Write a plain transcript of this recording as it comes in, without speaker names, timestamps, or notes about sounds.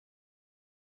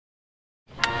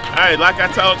Hey, like I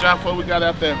told y'all before we got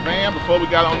out that van, before we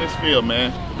got on this field,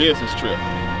 man, business trip.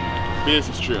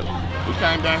 Business trip. We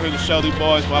came down here to show these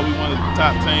boys why we one of the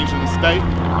top teams in the state.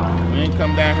 We didn't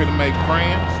come down here to make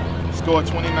friends. Scored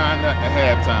 29 at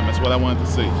halftime. That's what I wanted to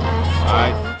see. All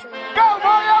right. Go,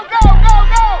 Mario! Go, go,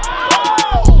 go!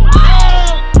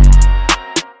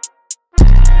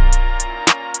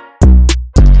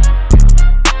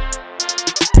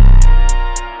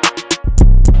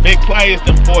 Big plays,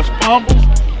 them forced fumbles,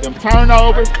 them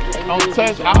turnovers, don't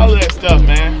touch, all of that stuff,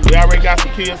 man. We already got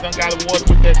some kids that got awards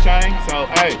with that chain, so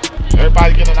hey,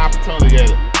 everybody get an opportunity at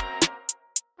it.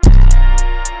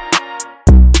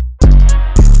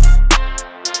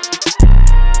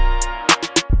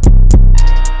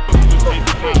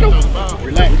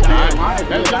 Relax. Right.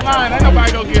 That's the line. Ain't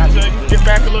nobody gonna get to you. Get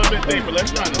back a little bit deeper.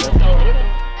 Let's run it. Let's go.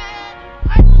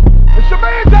 It's your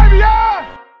man, Davion!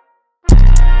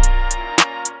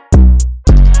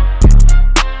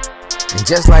 And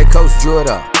just like Coach drew it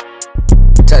up,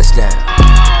 touchdown.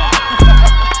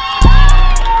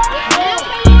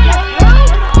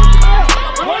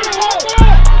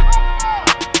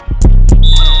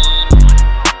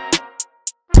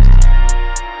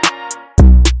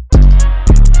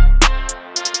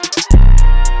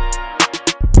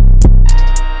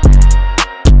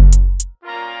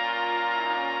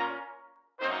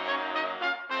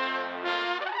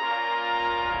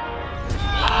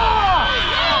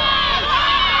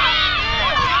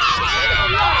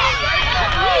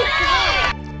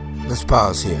 Let's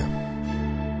pause here.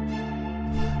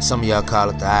 Some of y'all call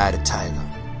it the eye of the tiger.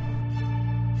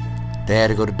 They had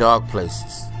to go to dark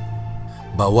places.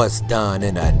 But what's done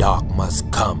in the dark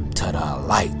must come to the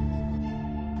light.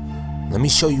 Let me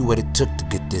show you what it took to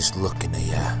get this look in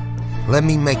the eye. Let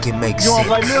me make it make sense.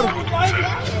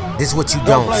 This is what you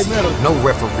don't see. No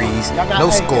referees, no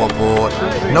scoreboard,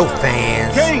 no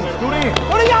fans.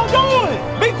 What are y'all doing?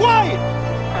 Be quiet!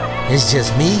 It's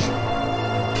just me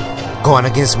going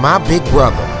against my big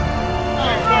brother.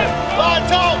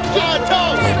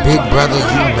 And big brother,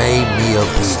 you made me a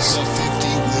beast.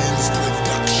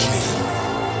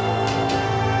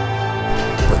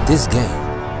 But this game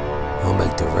will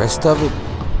make the rest of it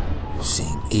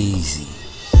seem easy.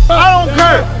 I don't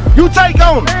care. You take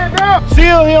on him.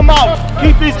 Seal him out.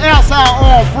 Keep his outside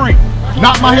arm free.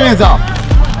 Knock my hands off.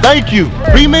 Thank you.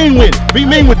 Be mean with it. Be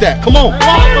mean with that. Come on.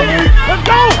 Let's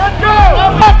go. Let's go.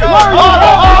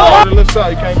 Left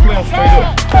side, you can't play him straight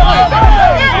up.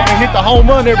 You can hit the home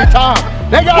run every time.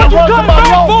 They gotta run somebody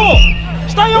over.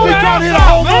 Stay on the outside, hit a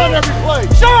home run every play.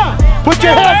 Put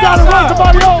your head down and run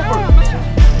somebody over.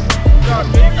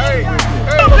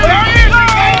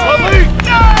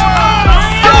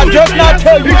 I just not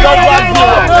tell you go right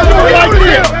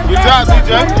here. Good job,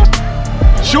 CJ.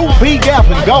 Shoot B gap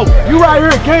and go. You right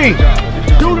here, King.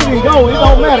 Shoot it and go. It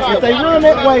don't matter. If they run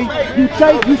that way, you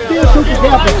still shoot the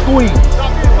gap and squeeze.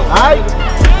 Alright?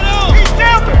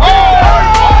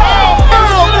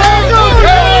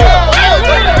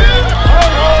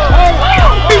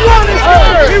 He won this game.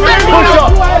 Push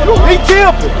up. He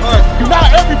tilted. Not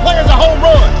every player's a home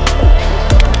run.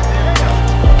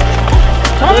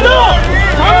 Turn it up.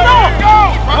 Turn it up.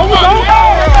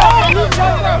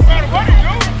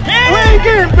 We ain't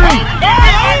getting beat.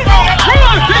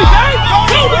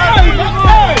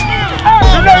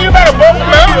 You better both,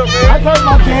 man. I take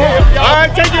my chance. All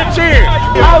right, take your chance.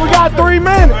 All right, we got 3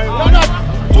 minutes.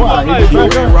 Right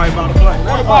by the play.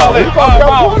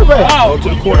 To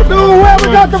the quarterback. Dude, whoever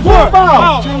got the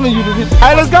football.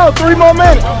 Hey, let's go. 3 more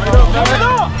minutes.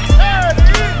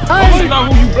 Hey, know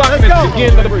who you blocking at the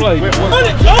beginning of the play. You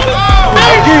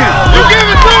give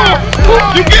it to him.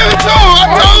 You give it to him. I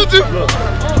told you.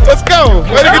 Let's go.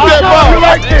 Way to get that ball. You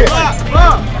like this.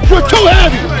 You're too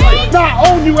heavy. Not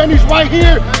on you, and he's right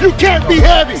here. You can't be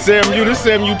heavy. This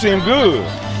SMU team good.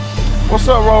 What's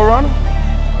up, Roadrunner?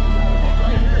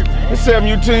 This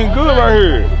SMU team good right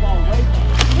here.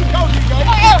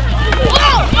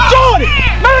 Jordan,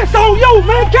 man, it's on you,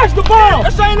 man. Catch the ball.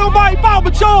 This ain't nobody fault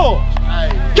but yours.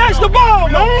 Catch the ball,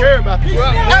 man. Don't care about this.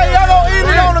 Hey, y'all gonna eat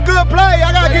it on a good play.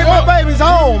 I gotta get my babies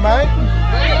home, man.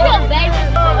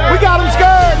 We got them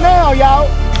scared now, y'all.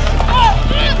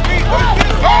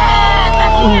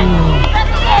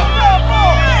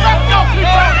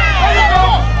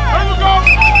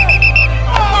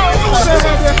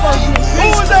 Who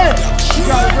was that? You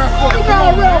got a ref for it.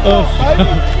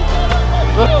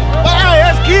 Hey,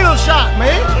 that's kill shot,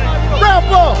 man. Wrap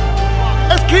up.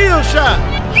 That's kill shot.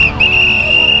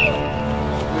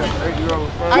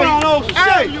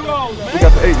 Hey, we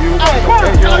got the 8-year-olds. Hey,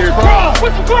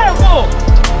 what's the plan for?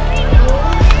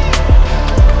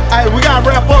 Hey, we gotta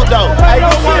wrap up though. Hey,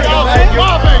 don't worry,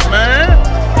 man.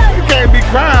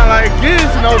 like this,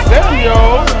 no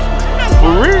Samuel.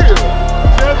 For real.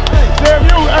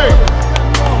 Samuel, hey.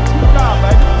 Good job,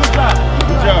 baby. Good job.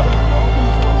 Good job.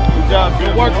 Good job.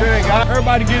 Good work today, guys.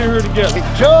 Everybody get in here together.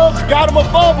 Chubbs got him a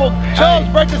fumble. Chubbs,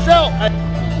 break this out.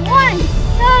 1,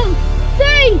 2,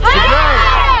 3.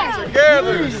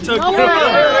 Together.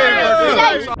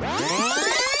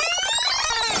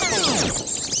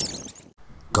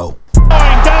 Go.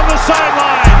 Down the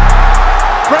sideline.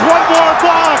 One more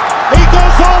block. He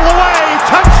goes all the way.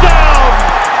 Touchdown.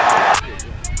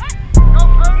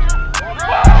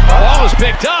 The ball is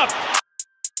picked up.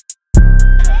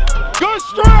 Good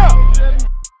strap.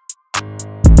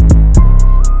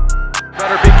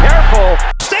 Better be careful.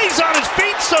 Stays on his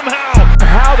feet somehow.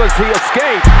 How does he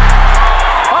escape?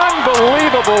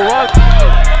 Unbelievable run.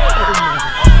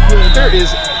 There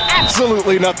is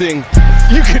absolutely nothing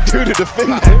you could do to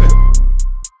defend it.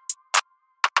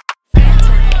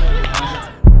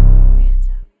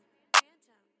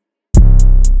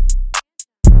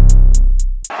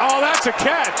 Oh, that's a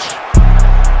catch. Oh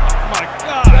my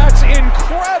God, that's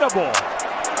incredible.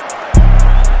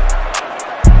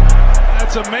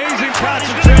 That's amazing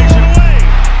concentration.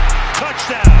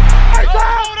 Touchdown.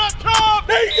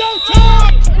 There you go, Tom.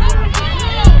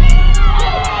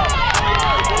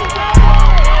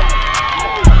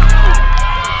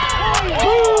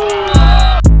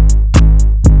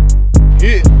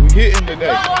 We hitting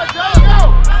today.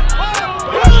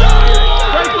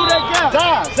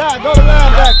 Zai, go to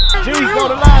linebacker. G, go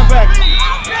to linebacker.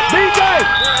 DJ,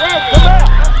 come back.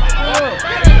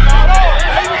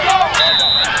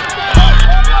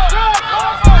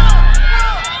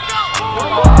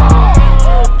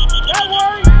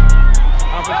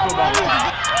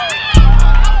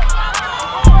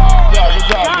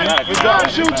 Good job.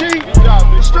 Shoot, G.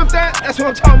 Strip that. That's what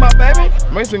I'm talking about, baby.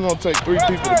 Mason gonna take 3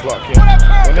 people to block him.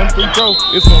 When them 3 go,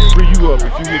 it's gonna free you up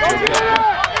if you hit your block.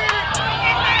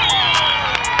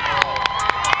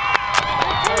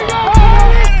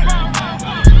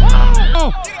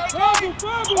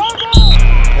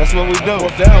 That's what we do.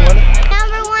 What's down, wasn't it?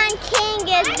 Number 1 king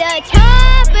is the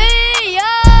champion.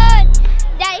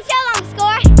 Daddy, tell them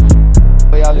score.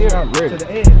 Way out here, I'm ready. To the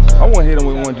edge. I want to hit him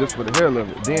with one just for the hair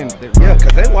level. Then, Yeah,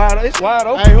 because it's wide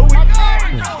open. Hey, who we?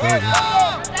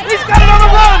 He's got it on the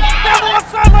run. Down the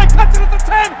left sideline, cuts it at the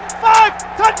 10. 5,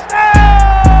 touchdown!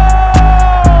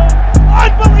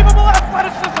 Unbelievable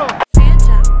athleticism.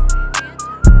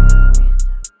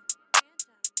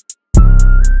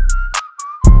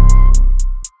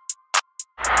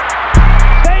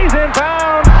 Stays in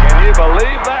bounds. Can you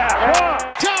believe that?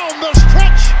 Down the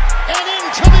stretch and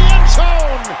into the end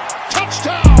zone.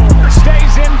 Touchdown.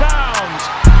 Stays in bounds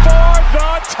for the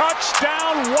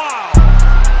touchdown. Wow.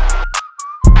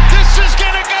 This is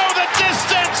going to go the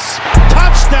distance.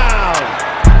 Touchdown.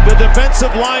 The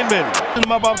defensive lineman. Push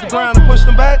them up off the ground and push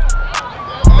them back.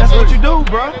 That's what you do,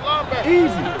 bro.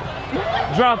 Easy.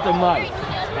 Drop the mic.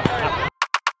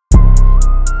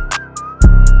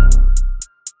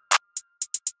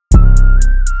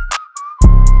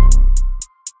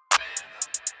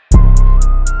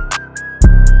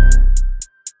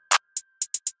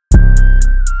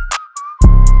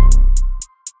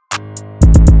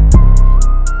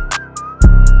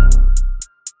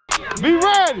 Be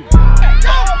ready.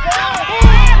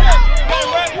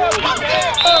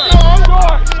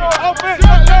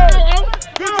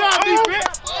 Good job,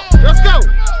 defense. Let's go.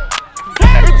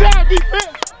 Good job,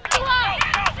 defense.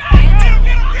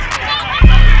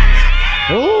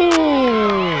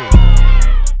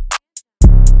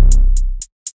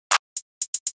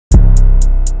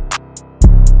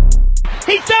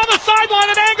 He's down the sideline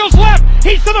and angles left.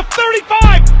 He's to the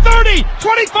 35, 30,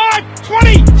 25,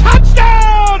 20.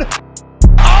 Touchdown!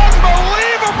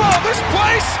 Unbelievable! This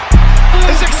place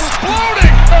is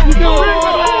exploding!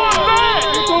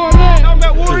 I'm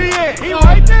not where he at. He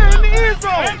right there in the end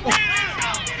zone.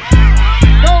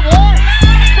 Go, boy.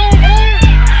 Go, boy.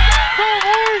 Go,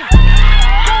 boy.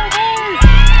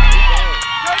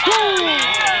 Go, boy.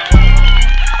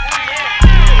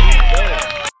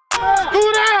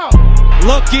 Scoot out.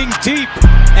 Looking deep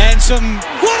and some.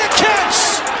 What a catch!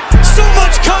 So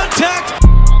much contact.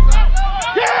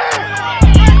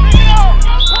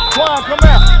 Come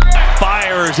out.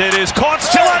 Fires. It is caught.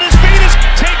 Still on his feet. Is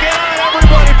taken on.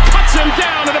 Everybody cuts him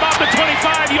down at about the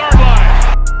 25-yard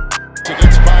line.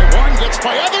 Gets by one, gets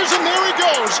by others, and there he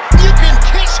goes. You can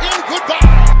kiss him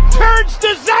goodbye. Turns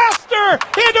disaster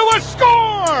into a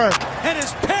score. And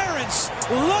his parents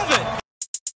love it.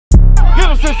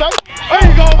 Get him, Sensei. There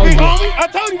you go, big homie.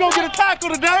 I told you gonna get a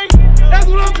tackle today. That's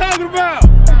what I'm talking about.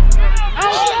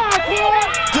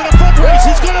 To the foot race.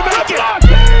 He's going to make it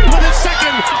with his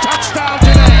second touchdown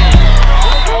today.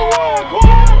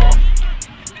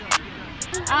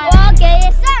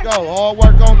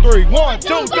 three. 1, 2,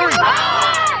 3.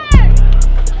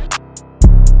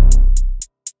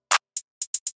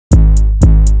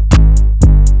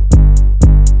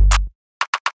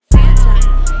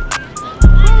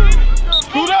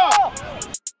 Scoot up.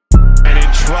 And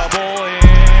in trouble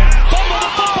and fumble the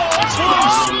football. It's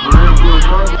loose.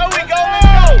 There we go, let's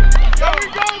go. There we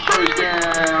go. First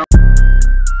down.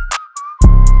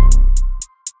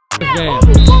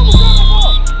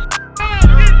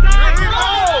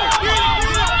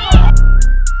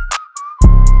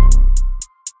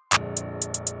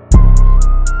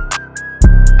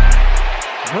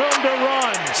 Room to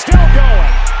run. Still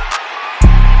going.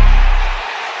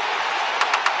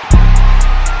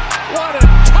 What a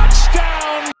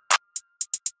touchdown.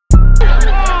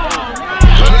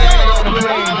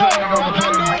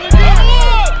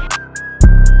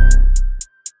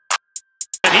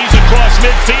 And he's across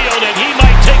midfield, and he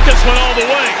might take this one all the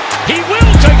way. He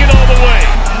will take it all the way.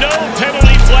 No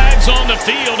penalty flags on the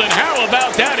field, and how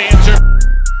about that answer?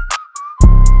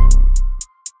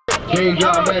 King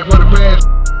drop back for the pass.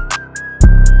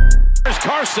 There's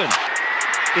Carson.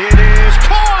 It is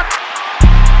caught.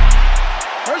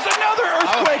 There's another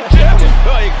earthquake.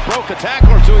 Well, he broke a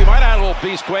tackle or two. He might have had a little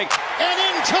beast quake. And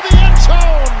into the end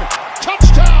zone.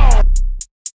 Touchdown.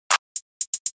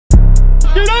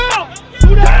 Get out!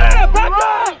 Yeah, back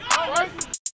up!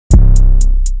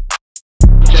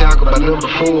 Tackle by number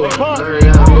 4.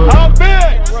 How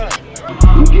big?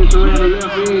 He gets around the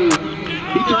left end.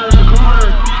 He turns the corner.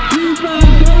 He's back.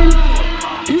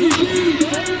 He's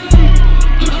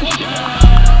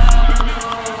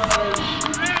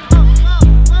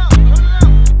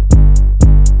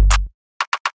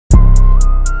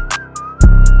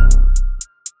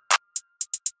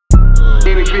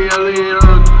NFL in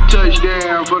on a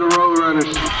touchdown for the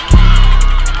Roadrunners.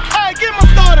 Hey, get my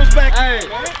starters back. Hey,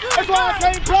 that's why I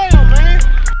can't play them.